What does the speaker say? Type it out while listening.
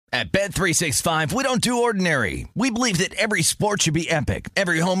At Bet365, we don't do ordinary. We believe that every sport should be epic.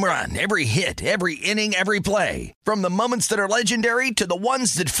 Every home run, every hit, every inning, every play. From the moments that are legendary to the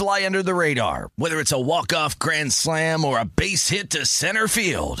ones that fly under the radar. Whether it's a walk-off grand slam or a base hit to center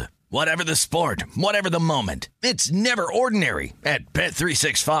field. Whatever the sport, whatever the moment. It's never ordinary at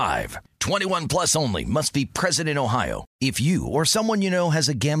Bet365. 21 plus only. Must be present in Ohio. If you or someone you know has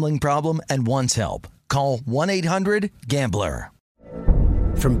a gambling problem and wants help, call 1-800-GAMBLER.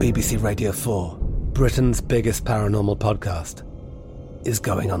 From BBC Radio 4, Britain's biggest paranormal podcast is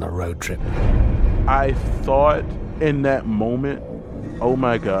going on a road trip. I thought in that moment, oh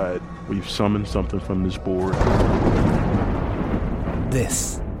my God, we've summoned something from this board.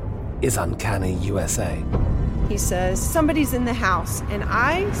 This is Uncanny USA. He says, somebody's in the house, and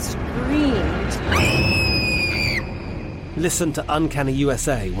I screamed. Listen to Uncanny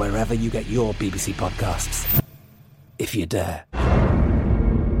USA wherever you get your BBC podcasts, if you dare.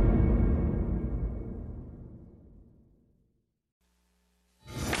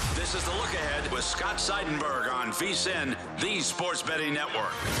 This is The Look Ahead with Scott Seidenberg on VSiN, the Sports Betting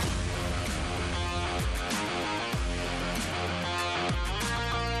Network.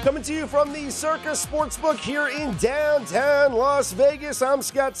 Coming to you from the Circus Sportsbook here in downtown Las Vegas. I'm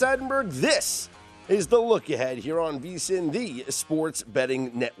Scott Seidenberg. This is The Look Ahead here on VSiN, the Sports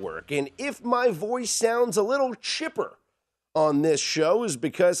Betting Network. And if my voice sounds a little chipper on this show is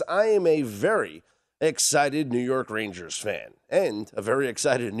because I am a very excited New York Rangers fan and a very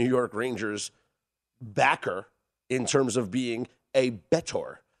excited New York Rangers backer in terms of being a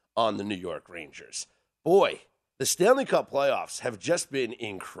bettor on the New York Rangers. Boy, the Stanley Cup playoffs have just been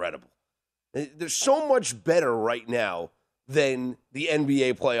incredible. They're so much better right now than the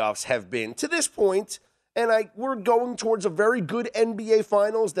NBA playoffs have been to this point, and we're going towards a very good NBA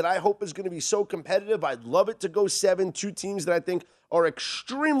Finals that I hope is going to be so competitive. I'd love it to go 7, two teams that I think are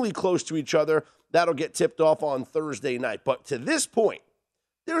extremely close to each other. That'll get tipped off on Thursday night. But to this point,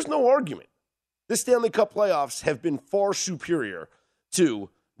 there's no argument. The Stanley Cup playoffs have been far superior to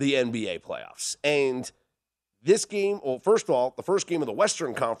the NBA playoffs. And this game, well, first of all, the first game of the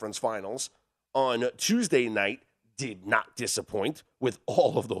Western Conference Finals on Tuesday night did not disappoint with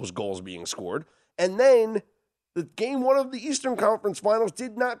all of those goals being scored. And then the game one of the Eastern Conference Finals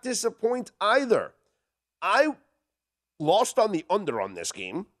did not disappoint either. I lost on the under on this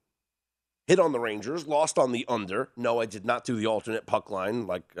game, hit on the Rangers, lost on the under. No, I did not do the alternate puck line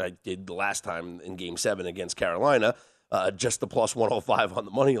like I did the last time in Game 7 against Carolina, just the plus 105 on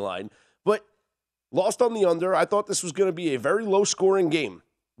the money line. But lost on the under. I thought this was going to be a very low-scoring game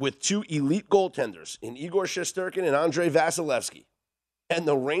with two elite goaltenders in Igor Shesterkin and Andrei Vasilevsky. And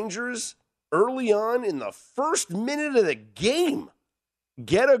the Rangers, early on in the first minute of the game,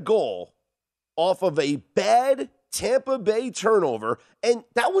 get a goal off of a bad Tampa Bay turnover. And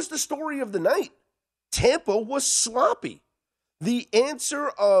that was the story of the night. Tampa was sloppy. The answer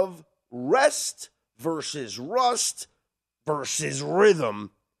of rest versus rust versus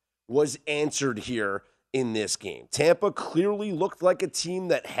rhythm was answered here in this game. Tampa clearly looked like a team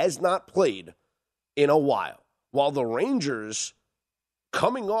that has not played in a while, while the Rangers,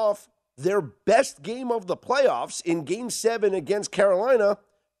 coming off their best game of the playoffs in Game 7 against Carolina,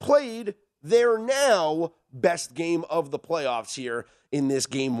 played their now best game of the playoffs here in this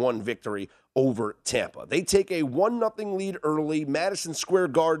Game 1 victory over Tampa. They take a 1-0 lead early. Madison Square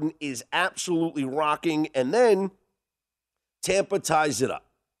Garden is absolutely rocking, and then Tampa ties it up.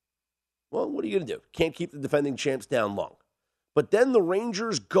 Well, what are you going to do? Can't keep the defending champs down long. But then the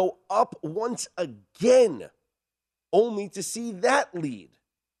Rangers go up once again, only to see that lead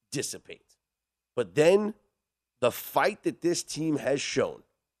dissipate. But then the fight that this team has shown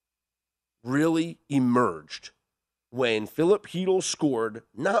really emerged when Philip Hedl scored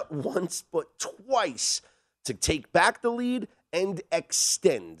not once but twice to take back the lead and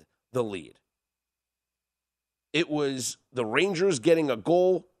extend the lead. It was the Rangers getting a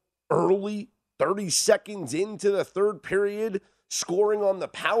goal early, 30 seconds into the third period, scoring on the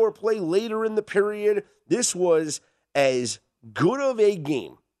power play later in the period. This was as good of a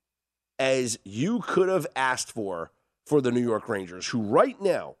game as you could have asked for the New York Rangers, who right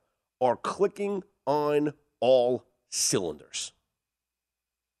now are clicking on all cylinders.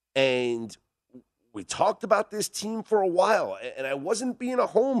 And we talked about this team for a while, and I wasn't being a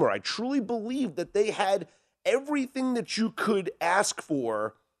homer. I truly believed that they had everything that you could ask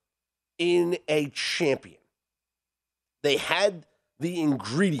for in a champion. They had the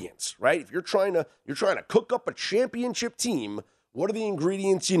ingredients, right? If you're trying to cook up a championship team, what are the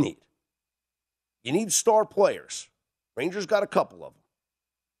ingredients you need? You need star players. Rangers got a couple of them.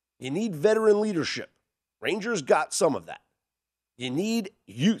 You need veteran leadership. Rangers got some of that. You need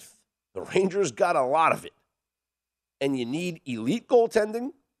youth. The Rangers got a lot of it. And you need elite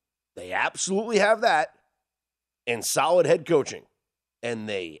goaltending. They absolutely have that. And solid head coaching. And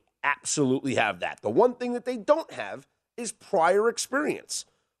they absolutely have that. The one thing that they don't have is prior experience.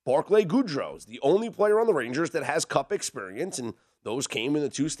 Barclay Goodrow is the only player on the Rangers that has Cup experience, and those came in the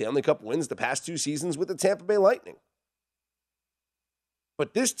 2 Stanley Cup wins the past 2 seasons with the Tampa Bay Lightning.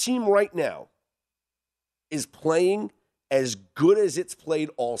 But this team right now is playing as good as it's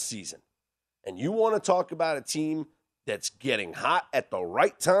played all season. And you want to talk about a team that's getting hot at the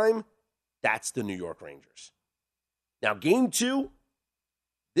right time, that's the New York Rangers. Now, Game 2,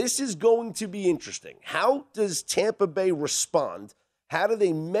 this is going to be interesting. How does Tampa Bay respond? How do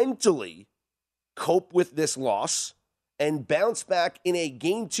they mentally cope with this loss and bounce back in a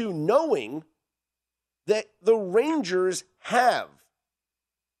Game 2 knowing that the Rangers have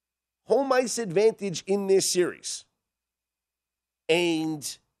home ice advantage in this series?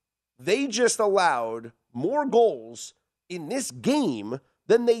 And they just allowed more goals in this game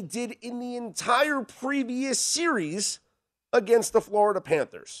than they did in the entire previous series against the Florida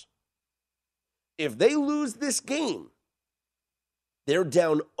Panthers. If they lose this game, they're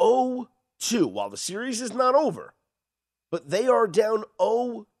down 0-2 while the series is not over, but they are down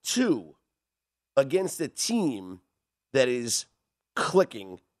 0-2 against a team that is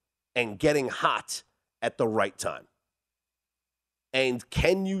clicking and getting hot at the right time. And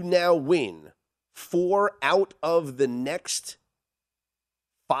can you now win 4 out of the next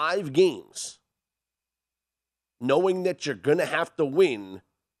 5 games, knowing that you're going to have to win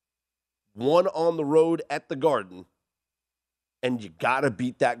 1 on the road at the Garden, and you got to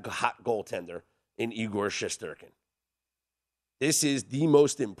beat that hot goaltender in Igor Shesterkin? This is the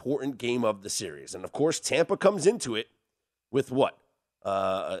most important game of the series. And, of course, Tampa comes into it with what?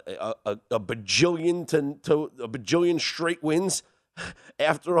 A bajillion straight wins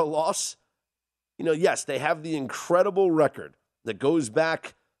after a loss. You know, yes, they have the incredible record that goes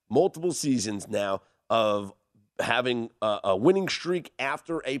back multiple seasons now of having a winning streak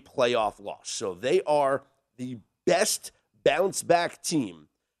after a playoff loss. So they are the best bounce-back team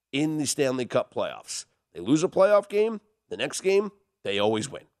in the Stanley Cup playoffs. They lose a playoff game, the next game, they always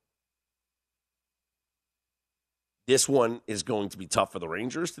win. This one is going to be tough for the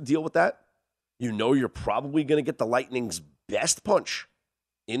Rangers to deal with that. You know you're probably going to get the Lightning's best punch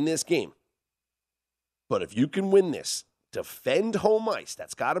in this game. But if you can win this, defend home ice,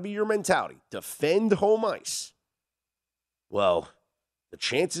 that's got to be your mentality. Defend home ice. Well, the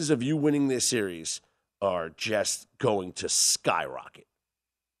chances of you winning this series are just going to skyrocket.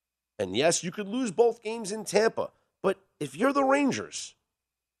 And yes, you could lose both games in Tampa, but if you're the Rangers,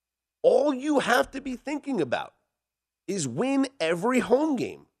 all you have to be thinking about is win every home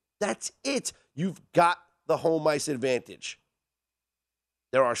game. That's it. You've got the home ice advantage.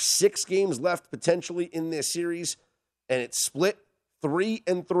 There are 6 games left potentially in this series, and it's split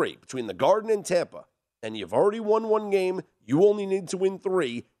 3-3 between the Garden and Tampa. And you've already won 1 game. You only need to win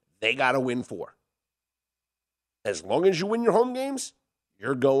 3. They got to win 4. As long as you win your home games,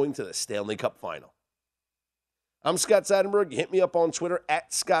 you're going to the Stanley Cup Final. I'm Scott Seidenberg. Hit me up on Twitter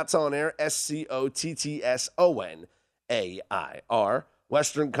at ScottsOnAir, ScottsOnAir.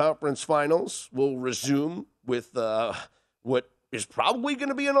 Western Conference Finals will resume with what is probably going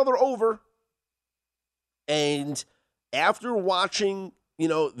to be another over. And after watching,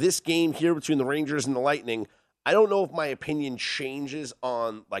 this game here between the Rangers and the Lightning, I don't know if my opinion changes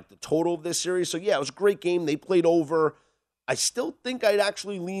on the total of this series. So yeah, it was a great game. They played over. I still think I'd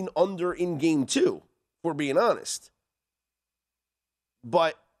actually lean under in Game 2, for being honest.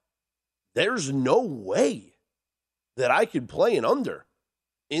 But there's no way that I could play an under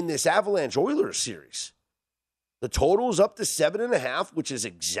in this Avalanche Oilers series. The total's up to 7.5, which is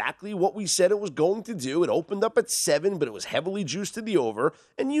exactly what we said it was going to do. It opened up at 7, but it was heavily juiced to the over,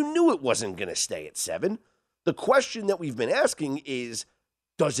 and you knew it wasn't going to stay at 7. The question that we've been asking is,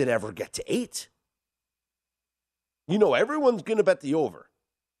 does it ever get to 8? Everyone's going to bet the over.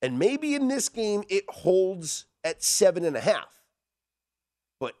 And maybe in this game, it holds at 7.5.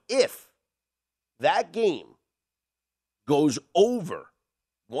 But if that game goes over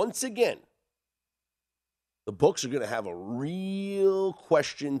once again, the books are going to have a real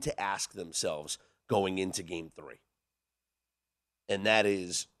question to ask themselves going into Game 3. And that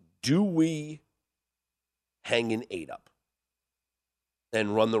is, do we hang an 8 up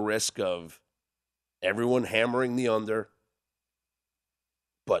and run the risk of everyone hammering the under?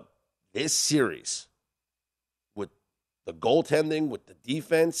 But this series, with the goaltending, with the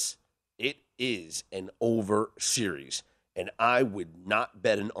defense, it is an over series. And I would not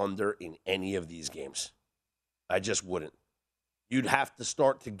bet an under in any of these games. I just wouldn't. you'd have to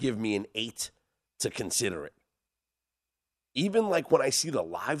start to give me an 8 to consider it. Even like when I see the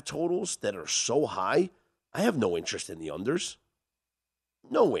live totals that are so high, I have no interest in the unders.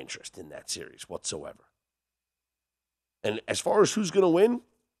 No interest in that series whatsoever. And as far as who's going to win,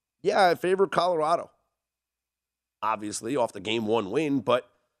 yeah, I favor Colorado. Obviously, off the game 1 win, but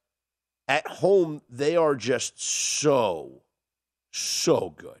at home, they are just so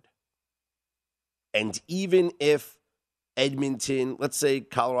good. And even if Edmonton, let's say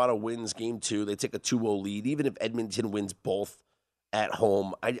Colorado wins game 2, they take a 2-0 lead. Even if Edmonton wins both at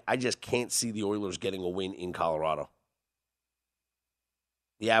home, I just can't see the Oilers getting a win in Colorado.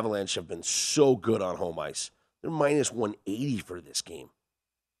 The Avalanche have been so good on home ice. They're minus 180 for this game.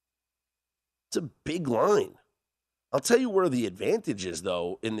 It's a big line. I'll tell you where the advantage is,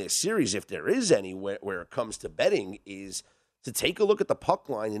 though, in this series, if there is any, where it comes to betting, is to take a look at the puck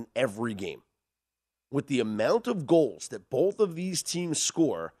line in every game. With the amount of goals that both of these teams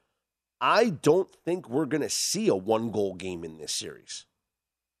score, I don't think we're going to see a 1-goal game in this series.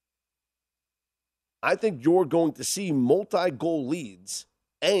 I think you're going to see multi-goal leads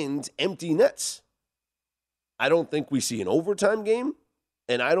and empty nets. I don't think we see an overtime game,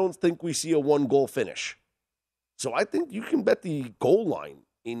 and I don't think we see a 1-goal finish. So I think you can bet the goal line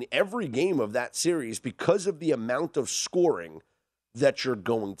in every game of that series because of the amount of scoring that you're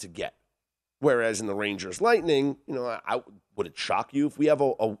going to get. Whereas in the Rangers Lightning, would it shock you if we have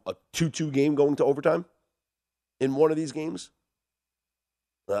a 2-2 game going to overtime in one of these games?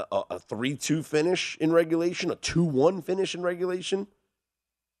 A 3-2 finish in regulation, a 2-1 finish in regulation?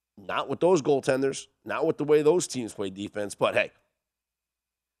 Not with those goaltenders, not with the way those teams play defense, but hey,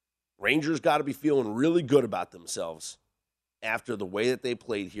 Rangers got to be feeling really good about themselves after the way that they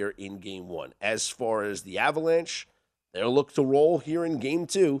played here in Game 1. As far as the Avalanche, they'll look to roll here in Game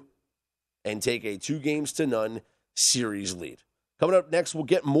 2 and take a 2-0 series lead. Coming up next, we'll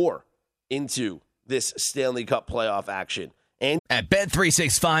get more into this Stanley Cup playoff action. And at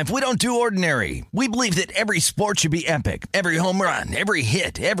Bet365, we don't do ordinary. We believe that every sport should be epic. Every home run, every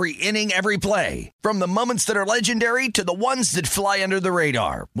hit, every inning, every play. From the moments that are legendary to the ones that fly under the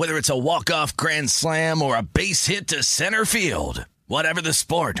radar. Whether it's a walk-off grand slam or a base hit to center field. Whatever the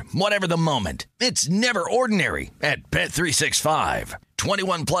sport, whatever the moment. It's never ordinary at Bet365.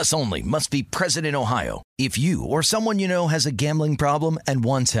 21 plus only. Must be present in Ohio. If you or someone you know has a gambling problem and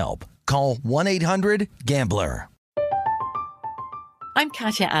wants help, call 1-800-GAMBLER. I'm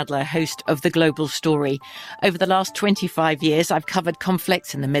Katya Adler, host of The Global Story. Over the last 25 years, I've covered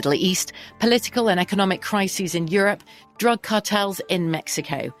conflicts in the Middle East, political and economic crises in Europe, drug cartels in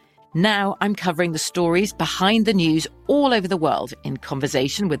Mexico. Now I'm covering the stories behind the news all over the world in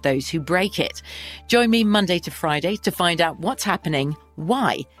conversation with those who break it. Join me Monday to Friday to find out what's happening,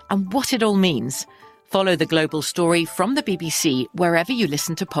 why, and what it all means. Follow The Global Story from the BBC wherever you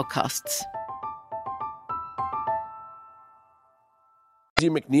listen to podcasts.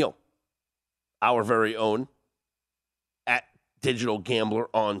 McNeil, our very own, at Digital Gambler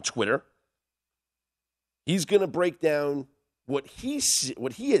on Twitter. He's going to break down what he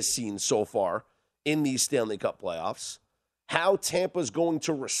has seen so far in these Stanley Cup playoffs, how Tampa's going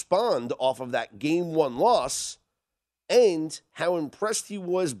to respond off of that Game 1 loss, and how impressed he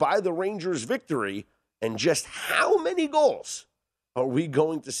was by the Rangers' victory, and just how many goals are we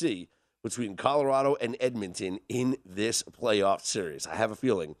going to see between Colorado and Edmonton in this playoff series. I have a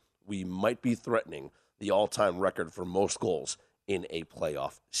feeling we might be threatening the all-time record for most goals in a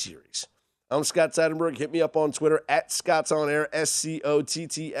playoff series. I'm Scott Seidenberg. Hit me up on Twitter at ScottsOnAir,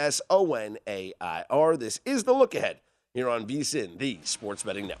 ScottsOnair. This is The Look Ahead here on VSiN, the Sports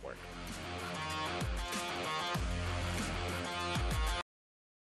Betting Network.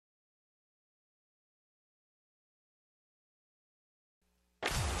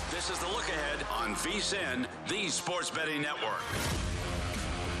 This is The Look Ahead on VSiN, the Sports Betting Network.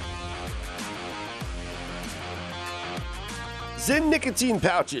 Zyn nicotine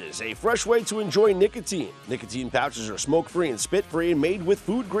pouches, a fresh way to enjoy nicotine. Nicotine pouches are smoke-free and spit-free and made with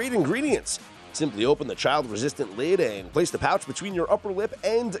food-grade ingredients. Simply open the child-resistant lid and place the pouch between your upper lip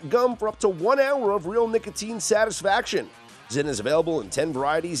and gum for up to 1 hour of real nicotine satisfaction. Zyn is available in 10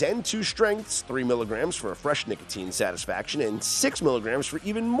 varieties and 2 strengths, 3 milligrams for fresh nicotine satisfaction and 6 milligrams for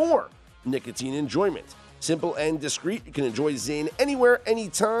even more nicotine enjoyment. Simple and discreet, you can enjoy Zyn anywhere,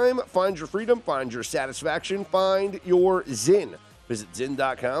 anytime. Find your freedom, find your satisfaction, find your Zyn. Visit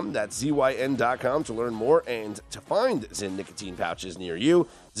Zyn.com, that's ZYN.com to learn more and to find Zyn nicotine pouches near you.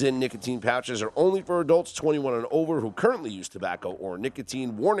 Zyn nicotine pouches are only for adults 21 and over who currently use tobacco or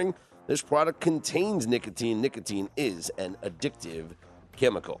nicotine. Warning, this product contains nicotine. Nicotine is an addictive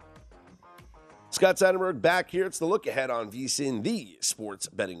chemical. Scott Seidenberg back here. It's the look ahead on VSiN, the Sports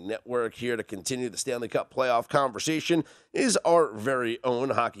Betting Network. Here to continue the Stanley Cup playoff conversation is our very own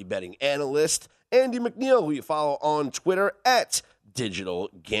hockey betting analyst, Andy McNeil, who you follow on Twitter at Digital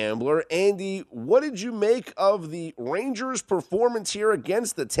Gambler. Andy, what did you make of the Rangers' performance here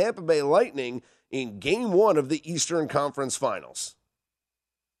against the Tampa Bay Lightning in Game 1 of the Eastern Conference Finals?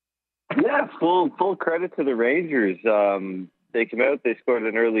 Yeah, full credit to the Rangers. They came out, they scored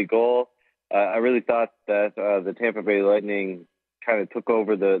an early goal. I really thought that the Tampa Bay Lightning kind of took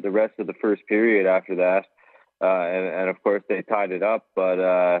over the rest of the first period after that. And of course, they tied it up.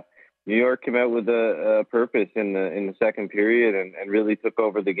 But New York came out with a purpose in the second period and really took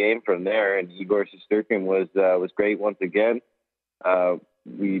over the game from there. And Igor Shesterkin was great once again.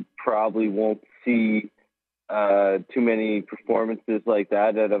 We probably won't see too many performances like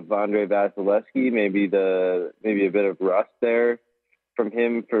that out of Andrei Vasilevsky. Maybe a bit of rust there from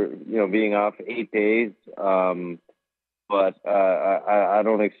him for being off 8 days. But I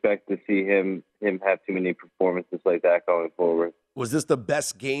don't expect to see him have too many performances like that going forward. Was this the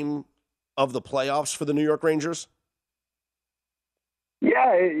best game of the playoffs for the New York Rangers?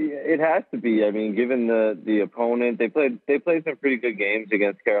 Yeah, it has to be. I mean, given the opponent, they played some pretty good games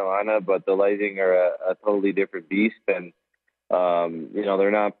against Carolina, but the Lightning are a totally different beast, and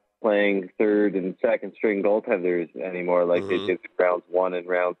they're not playing third and second string goaltenders anymore like they did in rounds 1 and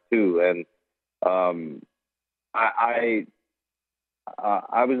round 2. And I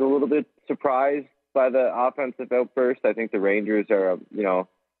was a little bit surprised by the offensive outburst. I think the Rangers are,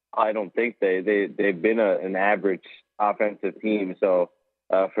 I don't think they've been an average offensive team. So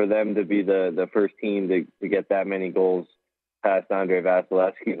for them to be the first team to get that many goals past Andrei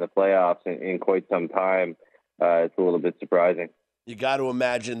Vasilevsky in the playoffs in quite some time, it's a little bit surprising. You got to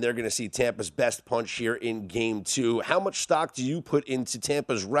imagine they're going to see Tampa's best punch here in Game 2. How much stock do you put into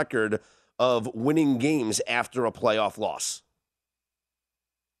Tampa's record of winning games after a playoff loss?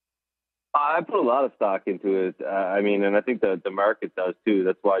 I put a lot of stock into it. And I think the market does too.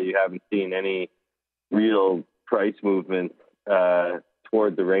 That's why you haven't seen any real price movement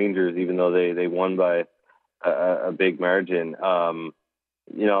toward the Rangers, even though they won by a big margin. The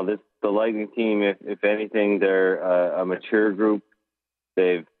Lightning team, if anything, they're a mature group.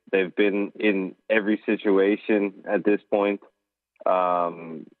 They've been in every situation at this point.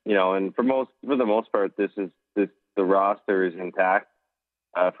 And for the most part, the roster is intact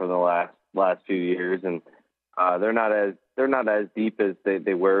for the last few years, and they're not as deep as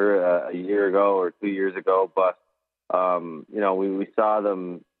they were a year ago or 2 years ago. But we saw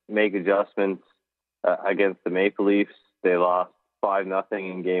them make adjustments against the Maple Leafs. They lost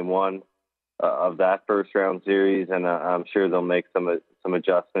 5-0 in Game 1 of that first round series, and I'm sure they'll make some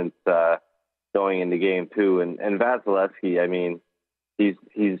adjustments going into Game 2. And Vasilevsky, I mean, he's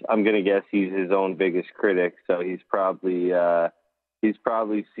I'm going to guess he's his own biggest critic, so he's probably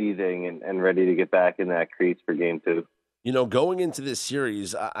seething and ready to get back in that crease for Game 2. Going into this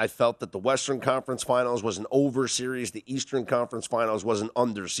series, I felt that the Western Conference Finals was an over series. The Eastern Conference Finals was an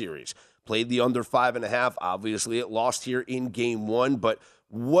under series. Played the under 5.5. Obviously, it lost here in Game 1. But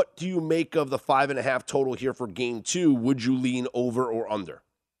what do you make of the 5.5 total here for Game 2? Would you lean over or under?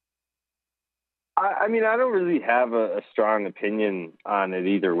 I don't really have a strong opinion on it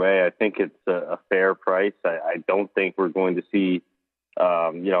either way. I think it's a fair price. I don't think we're going to see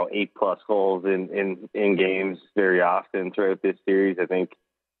 8+ goals in games very often throughout this series. I think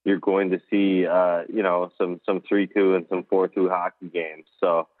you're going to see some 3-2 and some 4-2 hockey games.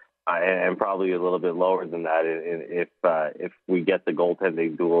 So and probably a little bit lower than that if we get the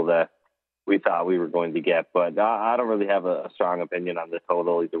goaltending duel that we thought we were going to get. But I don't really have a strong opinion on the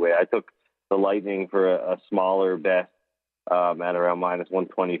total either way. I took the Lightning for a smaller bet at around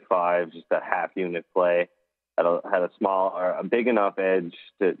 -125, just a half unit play. Had a big enough edge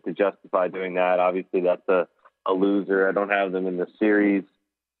to justify doing that. Obviously, that's a loser. I don't have them in the series,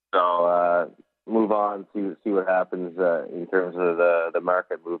 so move on. See what happens in terms of the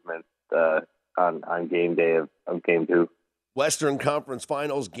market movement on game day of Game 2. Western Conference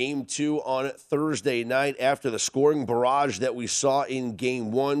Finals Game 2 on Thursday night. After the scoring barrage that we saw in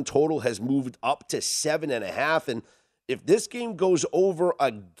Game 1, total has moved up to 7.5. And if this game goes over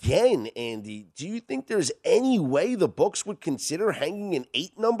again, Andy, do you think there's any way the books would consider hanging an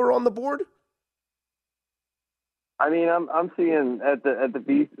 8 number on the board? I mean, I'm seeing on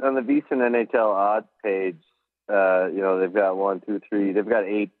the VSiN NHL odds page, they've got 1, 2, 3, they've got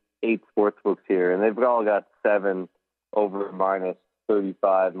eight sports books here, and they've all got 7 over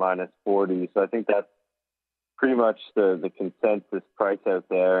 -35, -40. So I think that's pretty much the consensus price out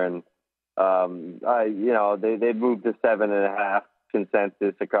there. And they moved to 7.5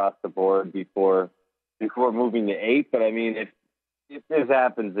 consensus across the board before moving to 8. But I mean, if this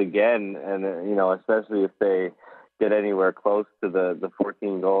happens again, and especially if they get anywhere close to the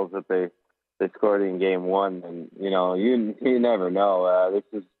 14 goals that they scored in Game 1, and you never know. This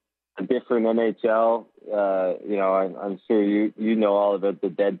is a different NHL. I'm sure you know all about the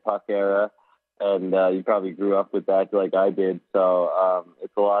dead puck era, and you probably grew up with that like I did. So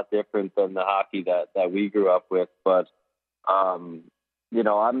it's a lot different than the hockey that we grew up with. But I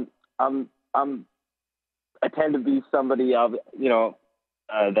tend to be somebody of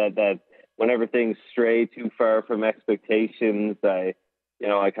that whenever things stray too far from expectations, I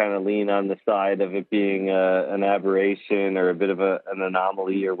kind of lean on the side of it being an aberration or a bit of an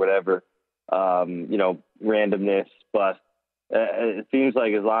anomaly or whatever, randomness. But it seems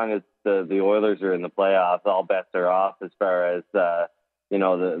like as long as the Oilers are in the playoffs, all bets are off as far as the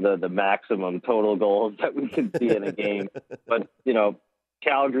maximum total goals that we can see in a game. But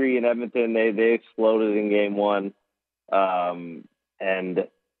Calgary and Edmonton, they exploded in Game 1,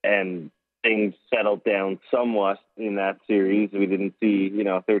 and things settled down somewhat in that series. We didn't see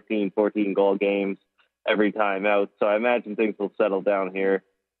 13, 14 goal games every time out. So I imagine things will settle down here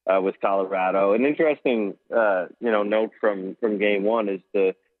with Colorado. An interesting note from Game 1 is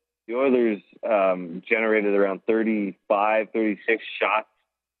the Oilers generated around 35, 36 shots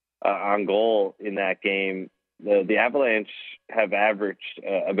on goal in that game. The Avalanche have averaged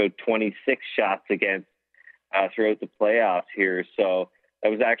about 26 shots against throughout the playoffs here. So that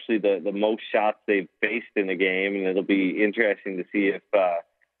was actually the most shots they've faced in the game, and it'll be interesting to see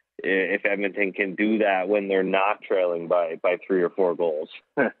if Edmonton can do that when they're not trailing by 3 or 4 goals.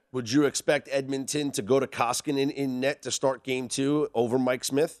 Would you expect Edmonton to go to Koskinen in net to start Game 2 over Mike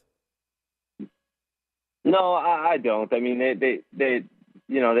Smith? No, I don't. I mean,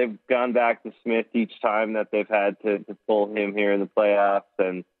 they've gone back to Smith each time that they've had to pull him here in the playoffs,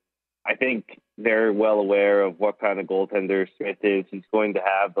 and I think they're well aware of what kind of goaltender Smith is. He's going to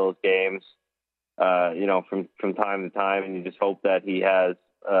have those games, from time to time, and you just hope that he has,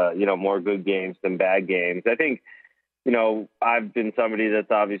 more good games than bad games. I think, I've been somebody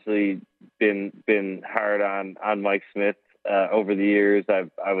that's obviously been hard on Mike Smith over the years.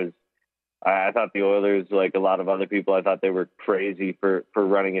 I thought the Oilers, like a lot of other people, I thought they were crazy for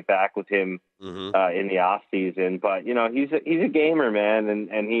running it back with him in the off season. But he's a gamer, man,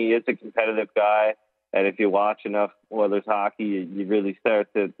 and he is a competitive guy. And if you watch enough Oilers hockey, you really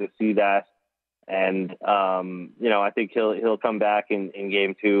start to see that. And I think he'll come back in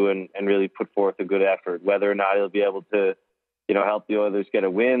Game 2 and really put forth a good effort. Whether or not he'll be able to help the Oilers get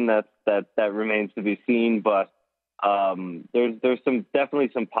a win, that remains to be seen. But there's definitely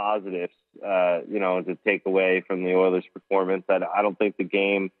some positives, to take away from the Oilers' performance. I don't think the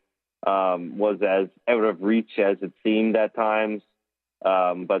game was as out of reach as it seemed at times,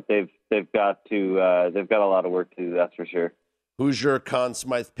 but they've got a lot of work to do. That's for sure. Who's your Conn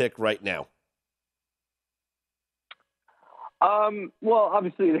Smythe pick right now? Well,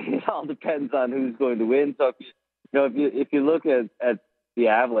 obviously it all depends on who's going to win. So if you look at the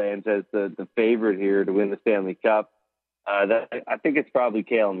Avalanche as the favorite here to win the Stanley Cup, I think it's probably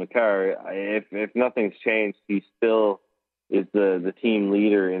Cale Makar. If nothing's changed, he still is the team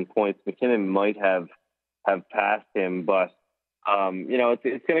leader in points. McKinnon might have passed him, but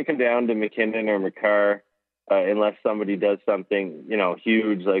it's going to come down to McKinnon or Makar unless somebody does something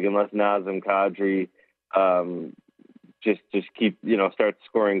huge, like unless Nazem Kadri just keep starts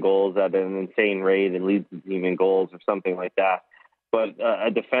scoring goals at an insane rate and leads the team in goals or something like that. But a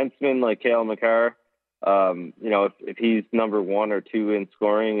defenseman like Cale Makar, if he's number 1 or 2 in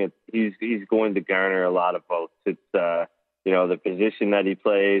scoring, he's going to garner a lot of votes. It's the position that he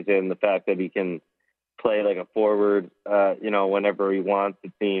plays and the fact that he can play like a forward, whenever he wants,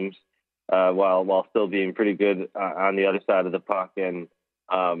 it seems, while still being pretty good on the other side of the puck. And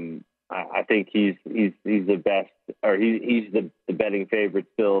I think he's the best, or he's the betting favorite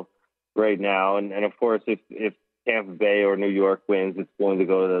still right now. And of course, if Tampa Bay or New York wins, it's going to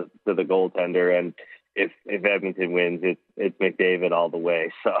go to the goaltender. And if Edmonton wins, it's McDavid all the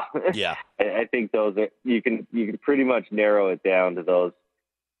way. So yeah, I think those are, you can pretty much narrow it down to those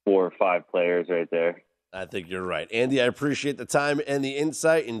 4 or 5 players right there. I think you're right. Andy, I appreciate the time and the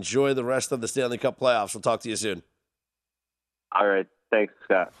insight. Enjoy the rest of the Stanley Cup playoffs. We'll talk to you soon. All right. Thanks,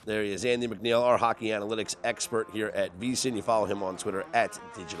 Scott. There he is, Andy McNeil, our hockey analytics expert here at VSiN. You follow him on Twitter at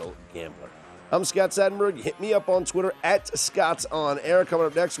Digital Gambler. I'm Scott Seidenberg. Hit me up on Twitter at ScottsOnAir. Coming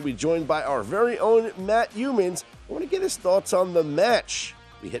up next, we'll be joined by our very own Matt Youmans. I want to get his thoughts on the match.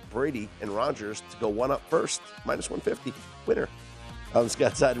 We hit Brady and Rogers to go one up first, minus 150, winner. I'm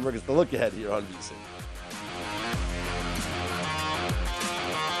Scott Seidenberg. It's the look ahead here on VSiN.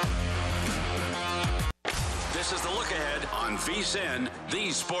 on VSiN,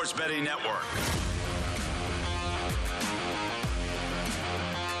 the Sports Betting Network.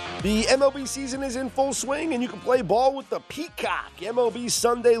 The MLB season is in full swing, and you can play ball with the Peacock MLB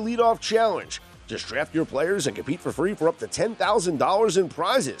Sunday Leadoff Challenge. Just draft your players and compete for free for up to $10,000 in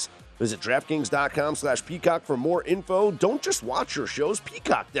prizes. Visit DraftKings.com/Peacock for more info. Don't just watch your shows,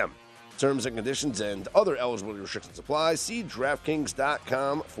 Peacock them. Terms and conditions and other eligibility restrictions apply. See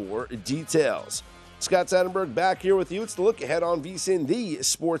DraftKings.com for details. Scott Seidenberg back here with you. It's the Look Ahead on VSiN, the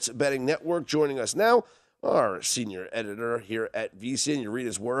Sports Betting Network. Joining us now, our senior editor here at VSiN. You read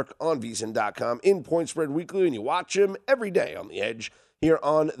his work on VSiN.com in Point Spread Weekly, and you watch him every day on the Edge here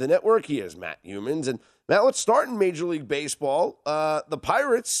on the network. He is Matt Humans. And Matt, let's start in Major League Baseball. The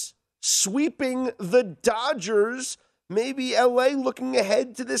Pirates sweeping the Dodgers. Maybe LA looking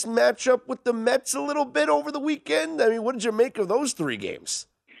ahead to this matchup with the Mets a little bit over the weekend. I mean, what did you make of those three games?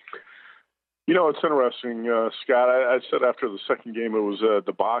 You know, it's interesting, Scott. I said after the second game it was a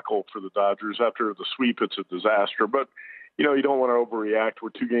debacle for the Dodgers. After the sweep, it's a disaster. But, you know, you don't want to overreact.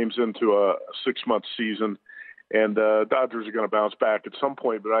 We're 2 games into a 6-month season, and Dodgers are going to bounce back at some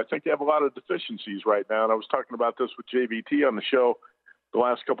point. But I think they have a lot of deficiencies right now. And I was talking about this with JVT on the show the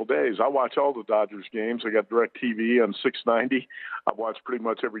last couple of days. I watch all the Dodgers games. I got DirecTV on 690. I've watched pretty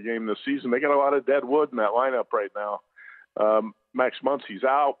much every game this season. They got a lot of dead wood in that lineup right now. Max Muncy's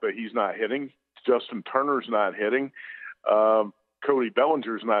out, but he's not hitting. Justin Turner's not hitting. Cody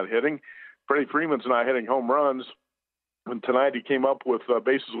Bellinger's not hitting. Freddie Freeman's not hitting home runs. And tonight he came up with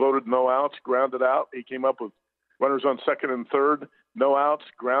bases loaded, no outs, grounded out. He came up with runners on second and third, no outs,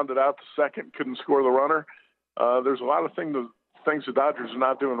 grounded out to second, couldn't score the runner. There's a lot of things the Dodgers are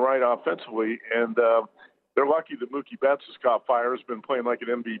not doing right offensively, and they're lucky that Mookie Betts has caught fire, has been playing like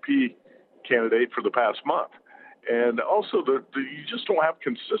an MVP candidate for the past month. And also, you just don't have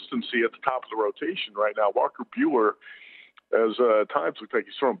consistency at the top of the rotation right now. Walker Buehler has at times looked like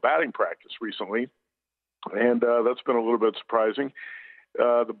he's throwing batting practice recently, and that's been a little bit surprising.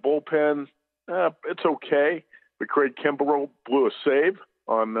 The bullpen, it's okay, but Craig Kimbrell blew a save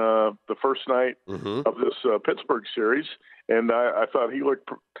on the first night of this Pittsburgh series, and I thought he looked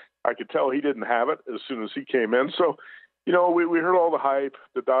 – I could tell he didn't have it as soon as he came in. So, you know, we heard all the hype.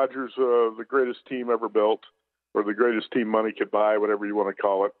 The Dodgers, the greatest team ever built, or the greatest team money could buy, whatever you want to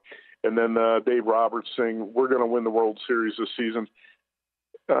call it. And then Dave Roberts saying, we're going to win the World Series this season.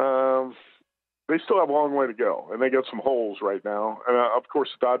 They still have a long way to go, and they got some holes right now. And, of course,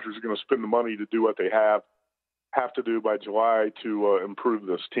 the Dodgers are going to spend the money to do what they have to do by July to improve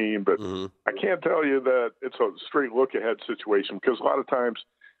this team. But I can't tell you that it's a straight look-ahead situation, because a lot of times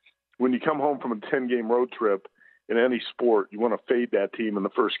when you come home from a 10-game road trip, in any sport, you want to fade that team in the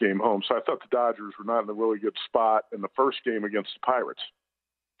first game home. So I thought the Dodgers were not in a really good spot in the first game against the Pirates.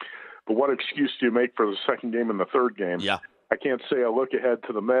 But what excuse do you make for the second game and the third game? Yeah. I can't say I look ahead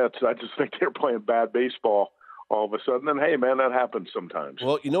to the Mets. I just think they're playing bad baseball all of a sudden. And, hey, man, that happens sometimes.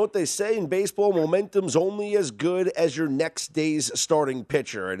 Well, you know what they say in baseball? Momentum's only as good as your next day's starting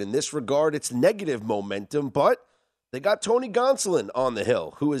pitcher. And in this regard, it's negative momentum. But they got Tony Gonsolin on the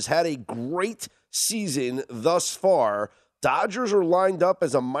hill, who has had a great season thus far. Dodgers are lined up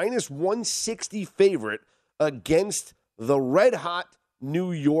as a minus 160 favorite against the red-hot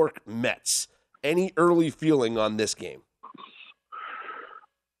New York Mets. Any early feeling on this game?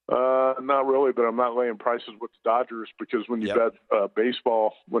 Not really, but I'm not laying prices with the Dodgers, because when you bet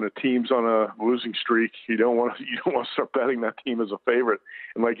baseball, when a team's on a losing streak, you don't want to start betting that team as a favorite.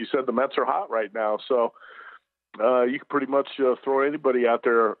 And like you said, the Mets are hot right now, so you can pretty much throw anybody out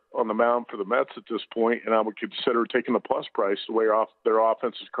there on the mound for the Mets at this point, and I would consider taking the plus price the way their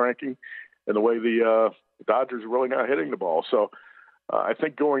offense is cranking and the way the Dodgers are really not hitting the ball. So I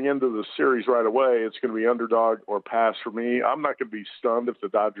think going into the series right away, it's going to be underdog or pass for me. I'm not going to be stunned if the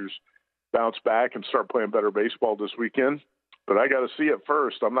Dodgers bounce back and start playing better baseball this weekend, but I got to see it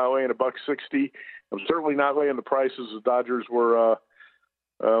first. I'm not laying $1.60. I'm certainly not laying the prices the Dodgers were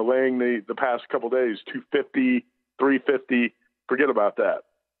laying the past couple of days, $250, $350. Forget about that.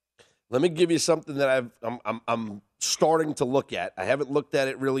 Let me give you something that I'm starting to look at. I haven't looked at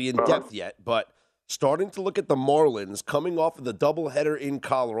it really in depth yet, but starting to look at the Marlins coming off of the doubleheader in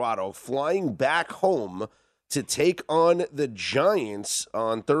Colorado, flying back home to take on the Giants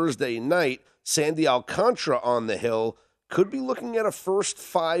on Thursday night. Sandy Alcantara on the hill. Could be looking at a first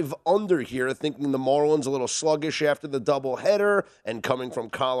 5 under here, thinking the Marlins a little sluggish after the doubleheader and coming from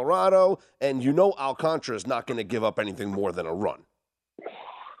Colorado. And you know Alcantara is not going to give up anything more than a run.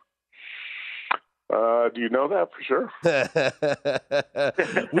 Do you know that for sure?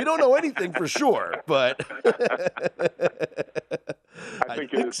 We don't know anything for sure, but I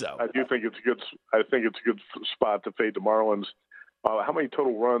think so. I do think it's a good. I think it's a good spot to fade the Marlins. How many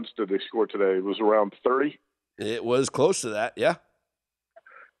total runs did they score today? It was around 30. It was close to that. Yeah.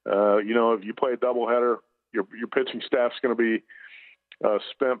 If you play a doubleheader, your pitching staff's going to be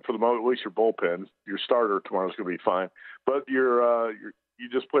spent for the moment. At least your bullpen, your starter tomorrow's going to be fine. But you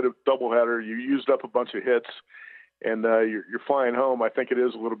just played a doubleheader. You used up a bunch of hits, and you're flying home. I think it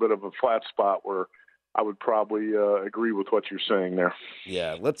is a little bit of a flat spot where I would probably agree with what you're saying there.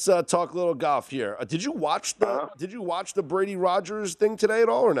 Yeah, let's talk a little golf here. Did you watch the Brady Rogers thing today at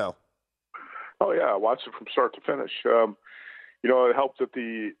all, or no? Oh yeah, I watched it from start to finish. It helped that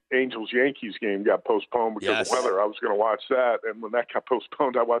the Angels-Yankees game got postponed because of weather. I was going to watch that, and when that got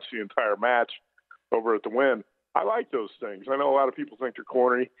postponed, I watched the entire match over at the Wynn. I like those things. I know a lot of people think they're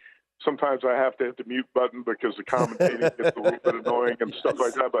corny. Sometimes I have to hit the mute button because the commentating gets a little bit annoying and stuff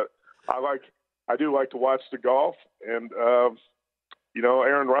like that. But I do like to watch the golf. And,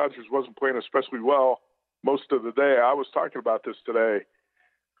 Aaron Rodgers wasn't playing especially well most of the day. I was talking about this today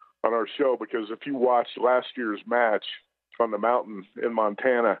on our show because if you watched last year's match on the mountain in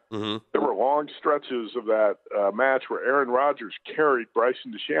Montana, there were long stretches of that match where Aaron Rodgers carried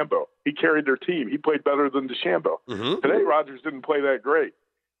Bryson DeChambeau. He carried their team. He played better than DeChambeau. Today, Rodgers didn't play that great,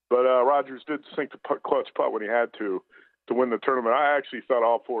 but Rodgers did sink the clutch putt when he had to win the tournament. I actually thought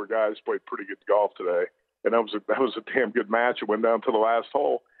all four guys played pretty good golf today, and that was a damn good match. It went down to the last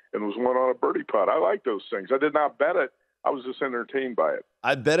hole and was won on a birdie putt. I like those things. I did not bet it. I was just entertained by it.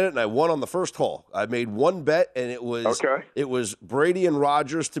 I bet it, and I won on the first hole. I made one bet, and it was Brady and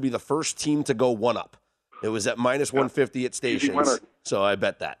Rodgers to be the first team to go one up. It was at minus 150 at stations, so I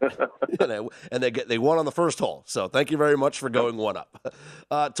bet that. and they won on the first hole. So thank you very much for going one up.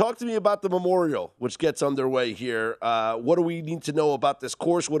 Talk to me about the Memorial, which gets underway here. What do we need to know about this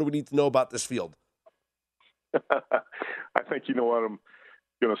course? What do we need to know about this field? I think you know what I'm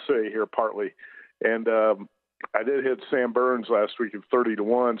going to say here partly. And I did hit Sam Burns last week at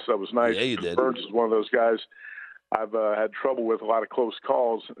 30-1, so that was nice. Yeah, you did. Burns is one of those guys I've had trouble with, a lot of close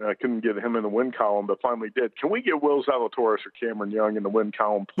calls. I couldn't get him in the win column, but finally did. Can we get Will Zalatoris or Cameron Young in the win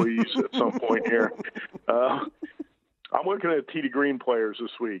column, please, at some point here? I'm looking at Tee to Green players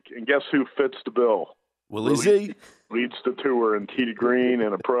this week, and guess who fits the bill? Willie Z leads the tour in Tee to Green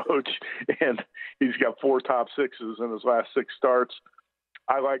and approach, and he's got 4 top sixes in his last 6 starts.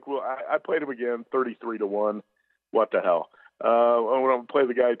 I played him again, 33-1. What the hell? I'm going to play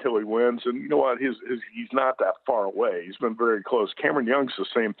the guy till he wins. And you know what? He's not that far away. He's been very close. Cameron Young's the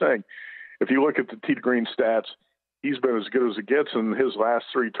same thing. If you look at the Tee to Green stats, he's been as good as it gets in his last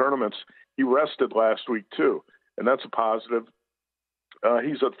 3 tournaments. He rested last week, too, and that's a positive.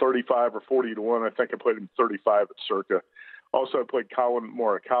 He's at 35 or 40-1. I think I played him 35 at Circa. Also, I played Colin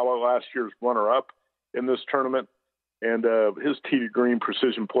Morikawa, last year's runner-up in this tournament. And his Tee to Green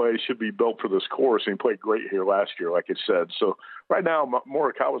precision play should be built for this course. And he played great here last year, like I said. So right now,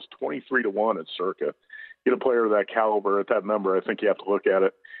 Morikawa's 23-1 at Circa. Get a player of that caliber at that number, I think you have to look at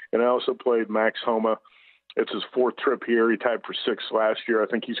it. And I also played Max Homa. It's his 4th trip here. He tied for 6th last year. I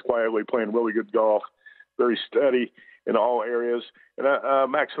think he's quietly playing really good golf, very steady in all areas.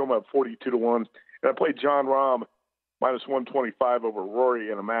 And Max Homa at 42-1. And I played John Rahm minus 125 over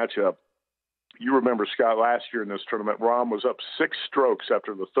Rory in a matchup. You remember, Scott, last year in this tournament, Rahm was up 6 strokes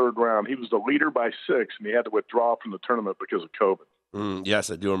after the 3rd round. He was the leader by 6, and he had to withdraw from the tournament because of COVID. Yes,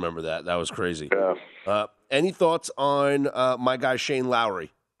 I do remember that. That was crazy. Yeah. Any thoughts on my guy Shane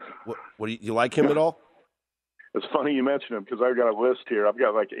Lowry? What do you like him at all? It's funny you mention him because I've got a list here. I've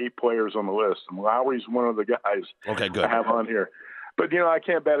got like 8 players on the list, and Lowry's one of the guys I have on here. But, I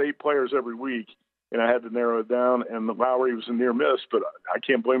can't bet 8 players every week. And I had to narrow it down, and Lowry was a near miss, but I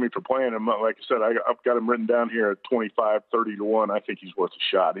can't blame him for playing him. Like I said, I've got him written down here at 25, 30-1. I think he's worth a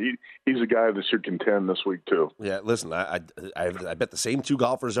shot. He's a guy that should contend this week too. Yeah, listen, I bet the same 2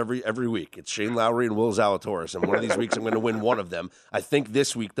 golfers every week. It's Shane Lowry and Will Zalatoris, and one of these weeks I'm going to win one of them. I think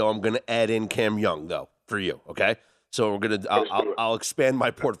this week though I'm going to add in Cam Young though for you. Okay, so I'll expand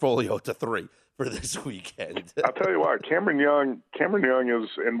my portfolio to 3. For this weekend. I'll tell you what, Cameron Young is,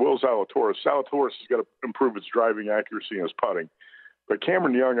 and Will Zalatoris. Zalatoris has got to improve his driving accuracy and his putting. But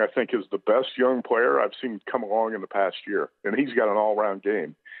Cameron Young, I think, is the best young player I've seen come along in the past year. And he's got an all-around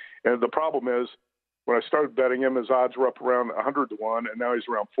game. And the problem is, when I started betting him, his odds were up around 100-1, and now he's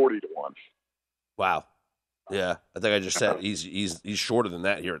around 40-1. Wow. Yeah, I think I just said he's shorter than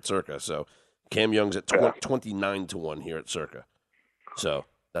that here at Circa. So Cam Young's at 29-1 here at Circa. So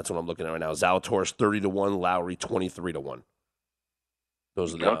that's what I'm looking at right now. Zalatoris 30-1, Lowry 23-1.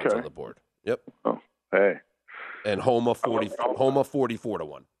 Those are the odds on the board. Yep. Oh, hey. And Homa 44 to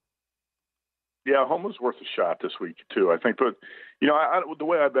 1. Yeah, Homa's worth a shot this week too, I think. But the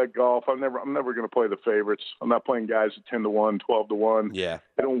way I bet golf, I'm never going to play the favorites. I'm not playing guys at 10 to 1, 12 to 1. Yeah,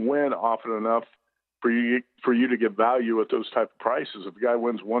 they don't win often enough for you to get value at those type of prices. If a guy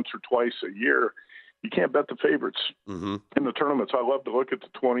wins once or twice a year, you can't bet the favorites in the tournaments. I love to look at the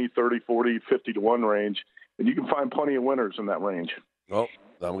 20, 30, 40, 50 to 1 range, and you can find plenty of winners in that range. Well,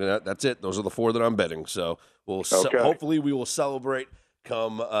 that's it. Those are the 4 that I'm betting. So hopefully we will celebrate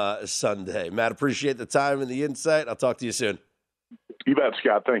come Sunday. Matt, appreciate the time and the insight. I'll talk to you soon. You bet,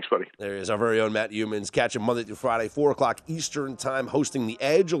 Scott. Thanks, buddy. There is our very own Matt Youmans. Catch him Monday through Friday, 4 o'clock Eastern Time, hosting The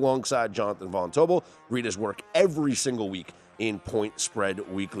Edge alongside Jonathan Von Tobel. Read his work every single week in Point Spread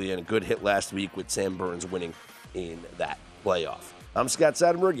Weekly, and a good hit last week with Sam Burns winning in that playoff. I'm Scott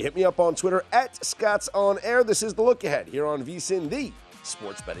Seidenberg. You hit me up on Twitter at ScottsOnAir. This is The Look Ahead here on VSiN, the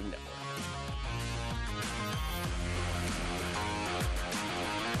Sports Betting Network.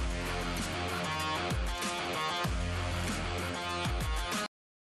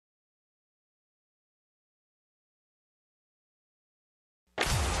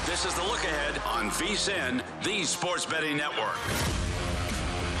 This is The Look Ahead on VSiN, the Sports Betting Network.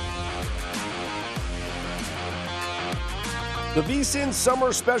 The VSiN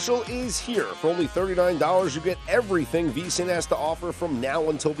Summer Special is here. For only $39, you get everything VSiN has to offer from now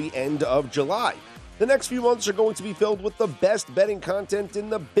until the end of July. The next few months are going to be filled with the best betting content in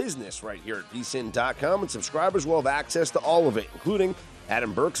the business right here at VSiN.com, and subscribers will have access to all of it, including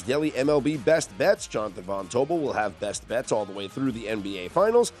Adam Burke's daily MLB best bets. Jonathan Von Tobel will have best bets all the way through the NBA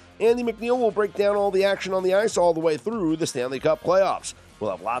Finals. Andy McNeil will break down all the action on the ice all the way through the Stanley Cup playoffs.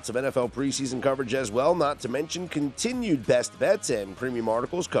 We'll have lots of NFL preseason coverage as well, not to mention continued best bets and premium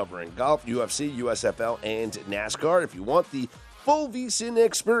articles covering golf, UFC, USFL, and NASCAR. If you want the full VSiN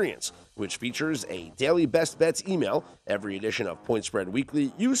experience, which features a daily best bets email, every edition of Point Spread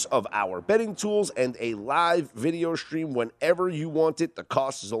Weekly, use of our betting tools, and a live video stream whenever you want it. The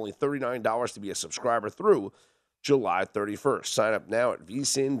cost is only $39 to be a subscriber through July 31st. Sign up now at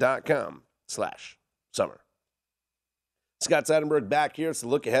vsin.com/summer. Scott Seidenberg back here. It's The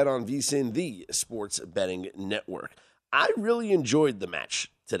Look Ahead on VSiN, the Sports Betting Network. I really enjoyed the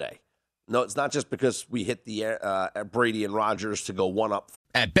match today. No, it's not just because we hit the Brady and Rodgers to go one up.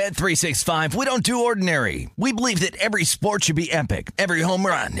 At Bet365, we don't do ordinary. We believe that every sport should be epic. Every home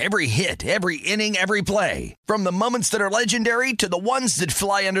run, every hit, every inning, every play. From the moments that are legendary to the ones that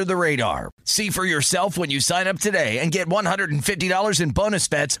fly under the radar. See for yourself when you sign up today and get $150 in bonus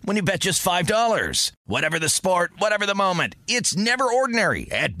bets when you bet just $5. Whatever the sport, whatever the moment, it's never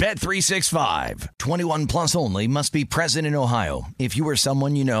ordinary at Bet365. 21 plus only. Must be present in Ohio. If you or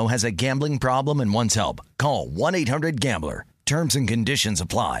someone you know has a gambling problem and wants help, call 1-800-GAMBLER. Terms and conditions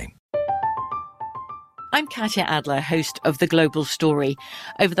apply. I'm Katya Adler, host of The Global Story.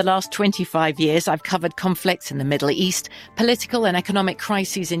 Over the last 25 years, I've covered conflicts in the Middle East, political and economic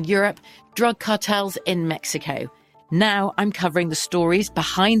crises in Europe, drug cartels in Mexico. Now I'm covering the stories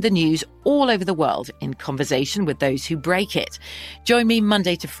behind the news all over the world in conversation with those who break it. Join me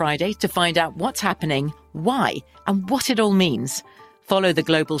Monday to Friday to find out what's happening, why, and what it all means. Follow The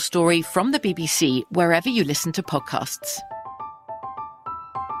Global Story from the BBC wherever you listen to podcasts.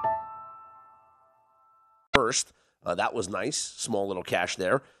 First, that was nice, small little cash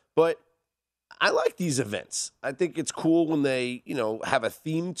there. But I like these events. I think it's cool when they, have a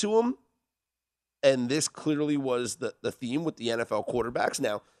theme to them. And this clearly was the theme with the NFL quarterbacks.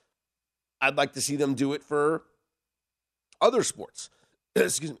 Now, I'd like to see them do it for other sports.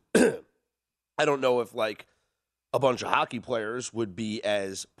 Excuse me. I don't know if a bunch of hockey players would be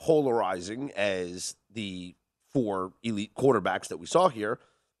as polarizing as the 4 elite quarterbacks that we saw here,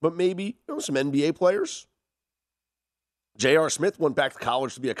 but maybe some NBA players. J.R. Smith went back to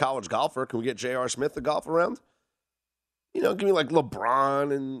college to be a college golfer. Can we get J.R. Smith to golf around? Give me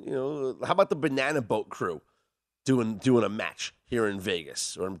LeBron and, how about the Banana Boat crew doing a match here in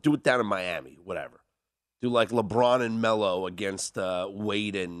Vegas, or do it down in Miami, whatever. Do LeBron and Melo against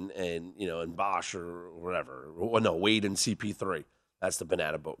Wade and Bosch or whatever. No, Wade and CP3. That's the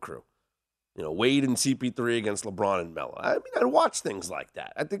Banana Boat crew. Wade and CP3 against LeBron and Melo. I mean, I'd watch things like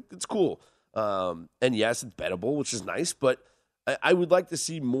that. I think it's cool. And yes, it's bettable, which is nice, but I would like to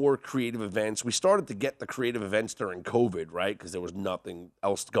see more creative events. We started to get the creative events during COVID, right? Because there was nothing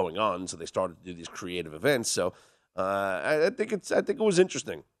else going on, so they started to do these creative events. So I think it was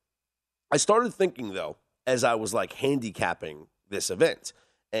interesting. I started thinking, though, as I was handicapping this event,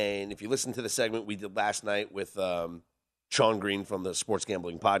 and if you listen to the segment we did last night with Sean Green from the Sports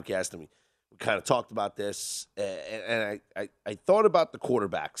Gambling Podcast, and we kind of talked about this, and I thought about the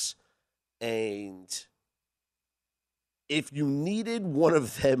quarterbacks And if you needed one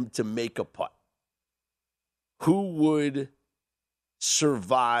of them to make a putt, who would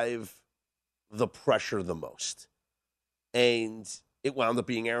survive the pressure the most? And it wound up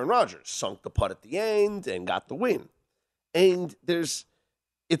being Aaron Rodgers. Sunk the putt at the end and got the win. And it's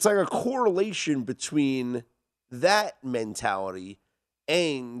like a correlation between that mentality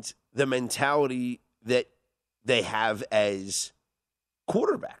and the mentality that they have as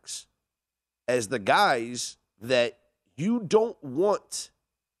quarterbacks, as the guys that you don't want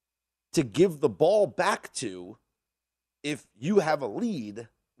to give the ball back to if you have a lead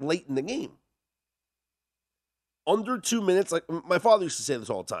late in the game. Under 2 minutes, like my father used to say this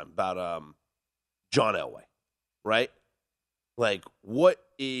all the time about John Elway, right? Like, what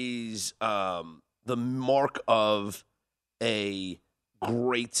is the mark of a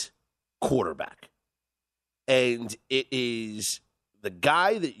great quarterback? And it is the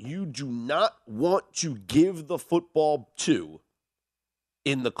guy that you do not want to give the football to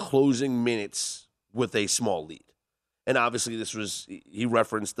in the closing minutes with a small lead. And obviously he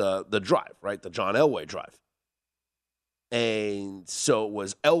referenced the drive, right? The John Elway drive. And so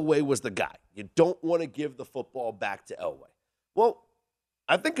Elway was the guy. You don't want to give the football back to Elway. Well,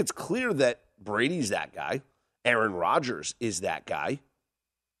 I think it's clear that Brady's that guy. Aaron Rodgers is that guy.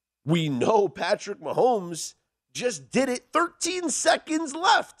 We know Patrick Mahomes just did it 13 seconds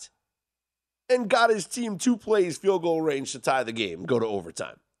left and got his team 2 plays field goal range to tie the game, go to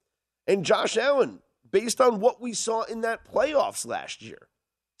overtime. And Josh Allen, based on what we saw in that playoffs last year,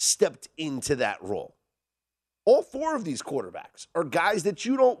 stepped into that role. All 4 of these quarterbacks are guys that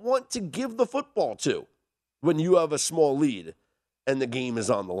you don't want to give the football to when you have a small lead and the game is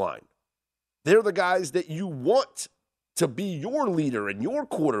on the line. They're the guys that you want to be your leader and your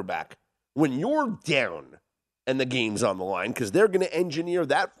quarterback when you're down and the game's on the line, because they're going to engineer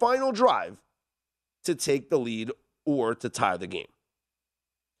that final drive to take the lead or to tie the game.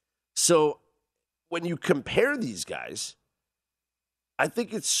 So when you compare these guys, I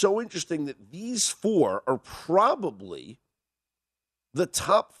think it's so interesting that these 4 are probably the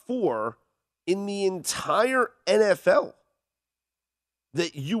top 4 in the entire NFL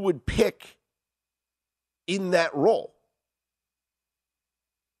that you would pick in that role.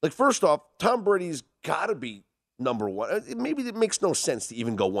 Like, first off, Tom Brady's got to be number 1. Maybe it makes no sense to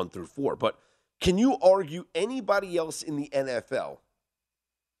even go 1 through 4, but can you argue anybody else in the NFL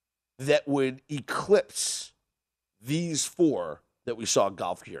that would eclipse these 4 that we saw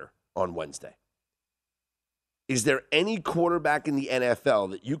golf here on Wednesday? Is there any quarterback in the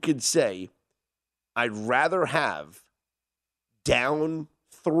NFL that you could say, I'd rather have down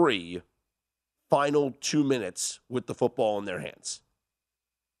 3, final 2 minutes with the football in their hands?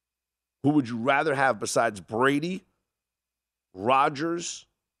 Who would you rather have besides Brady, Rodgers,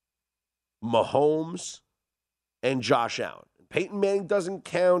 Mahomes, and Josh Allen? Peyton Manning doesn't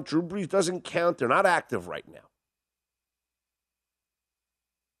count. Drew Brees doesn't count. They're not active right now.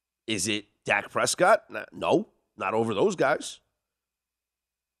 Is it Dak Prescott? No, not over those guys.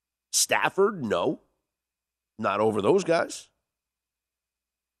 Stafford? No, not over those guys.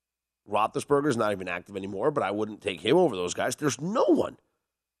 Roethlisberger's not even active anymore, but I wouldn't take him over those guys. There's no one.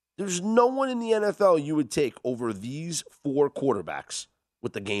 There's no one in the NFL you would take over these 4 quarterbacks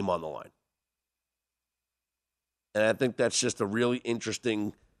with the game on the line. And I think that's just a really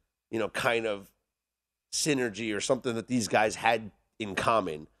interesting, kind of synergy or something that these guys had in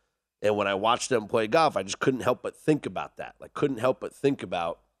common. And when I watched them play golf, I just couldn't help but think about that. Like, couldn't help but think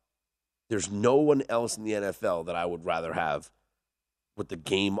about there's no one else in the NFL that I would rather have with the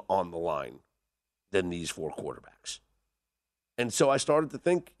game on the line than these 4 quarterbacks. And so I started to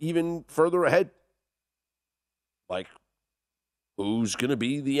think even further ahead, like, who's going to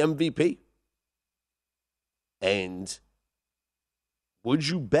be the MVP? And would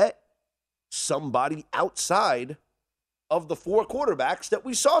you bet somebody outside of the 4 quarterbacks that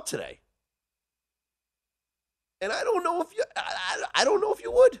we saw today? And I don't know if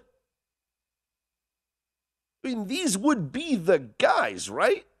you would. I mean, these would be the guys,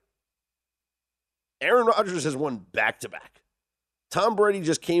 right? Aaron Rodgers has won back-to-back. Tom Brady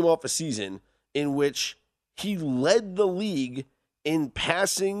just came off a season in which he led the league in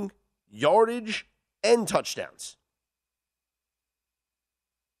passing yardage and touchdowns.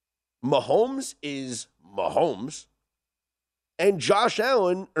 Mahomes is Mahomes. And Josh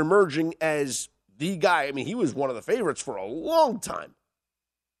Allen emerging as the guy. I mean, he was one of the favorites for a long time.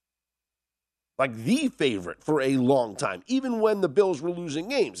 Like, the favorite for a long time. Even when the Bills were losing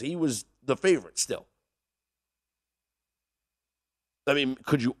games, he was the favorite still. I mean,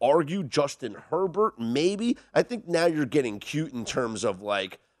 could you argue Justin Herbert? Maybe. I think now you're getting cute in terms of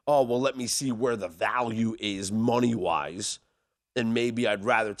like, oh, well, let me see where the value is money-wise, and maybe I'd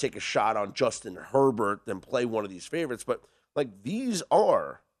rather take a shot on Justin Herbert than play one of these favorites. But, like, these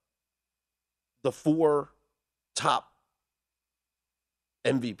are the 4 top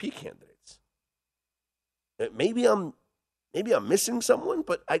MVP candidates. Maybe I'm missing someone,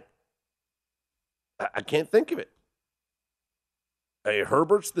 but I can't think of it. Hey,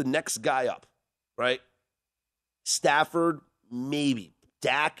 Herbert's the next guy up, right? Stafford, maybe.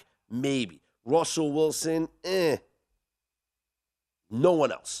 Dak, maybe. Russell Wilson, No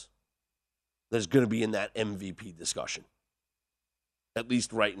one else that's going to be in that MVP discussion, at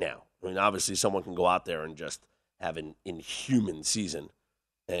least right now. I mean, obviously, someone can go out there and just have an inhuman season,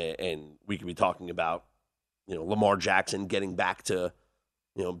 and we could be talking about, Lamar Jackson getting back to,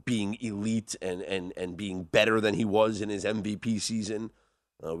 being elite and being better than he was in his MVP season.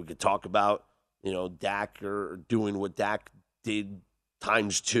 We could talk about, Dak or doing what Dak did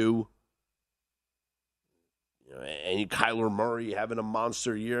times 2. And Kyler Murray having a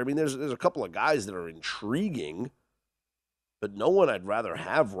monster year. I mean, there's a couple of guys that are intriguing, but no one I'd rather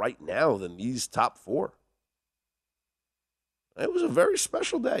have right now than these top 4. It was a very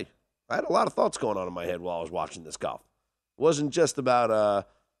special day. I had a lot of thoughts going on in my head while I was watching this golf. It wasn't just about,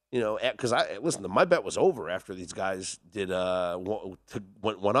 because my bet was over after these guys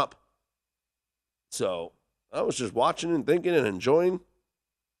went one up. So I was just watching and thinking and enjoying.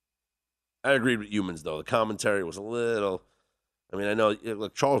 I agreed with humans, though. The commentary was a little. I mean, I know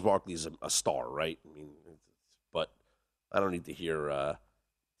look, Charles Barkley's a star, right? I mean, but I don't need to hear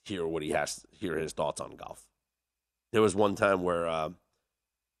what he has, hear his thoughts on golf. There was one time where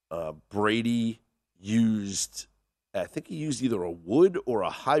Brady used, I think he used either a wood or a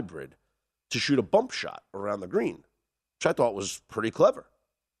hybrid to shoot a bump shot around the green, which I thought was pretty clever.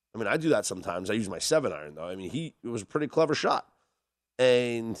 I mean, I do that sometimes. I use my 7-iron, though. I mean, it was a pretty clever shot.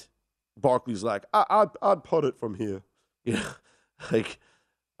 And Barkley's like, I'd putt it from here. Like,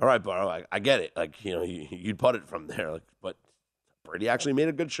 all right, bro, I get it. Like, you'd putt it from there. Like, but Brady actually made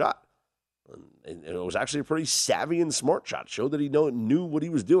a good shot. And it was actually a pretty savvy and smart shot. Showed that he knew what he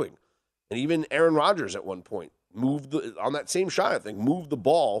was doing. And even Aaron Rodgers at one point moved on that same shot, I think, moved the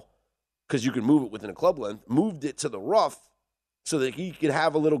ball, because you can move it within a club length, moved it to the rough so that he could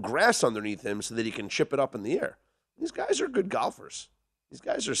have a little grass underneath him so that he can chip it up in the air. These guys are good golfers. These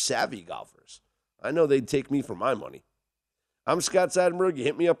guys are savvy golfers. I know they'd take me for my money. I'm Scott Seidenberg. You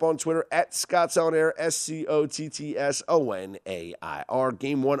hit me up on Twitter at ScottsOnAir, ScottsOnair.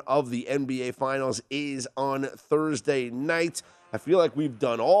 Game 1 of the NBA Finals is on Thursday night. I feel like we've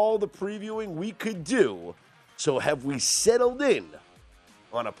done all the previewing we could do. So have we settled in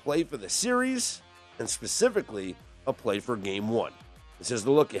on a play for the series, and specifically a play for Game 1? This is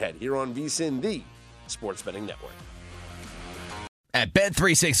the look ahead here on VSiN, the Sports Betting Network. At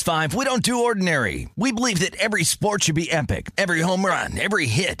Bet365, we don't do ordinary. We believe that every sport should be epic. Every home run, every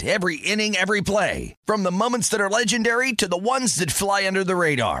hit, every inning, every play. From the moments that are legendary to the ones that fly under the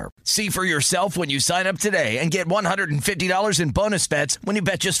radar. See for yourself when you sign up today and get $150 in bonus bets when you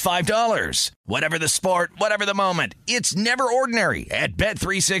bet just $5. Whatever the sport, whatever the moment, it's never ordinary at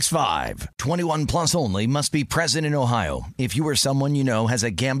Bet365. 21 plus only. Must be present in Ohio. If you or someone you know has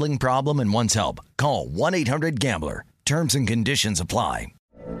a gambling problem and wants help, call 1-800-GAMBLER. Terms and conditions apply.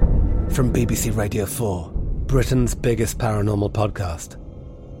 From BBC Radio 4, Britain's biggest paranormal podcast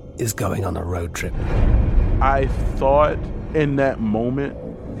is going on a road trip. I thought in that moment,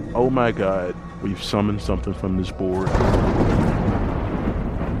 oh my God, we've summoned something from this board.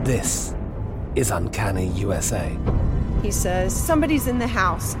 This is Uncanny USA. He says, somebody's in the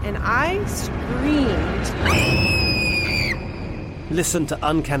house, and I screamed. Listen to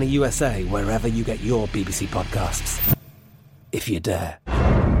Uncanny USA wherever you get your BBC podcasts, if you dare.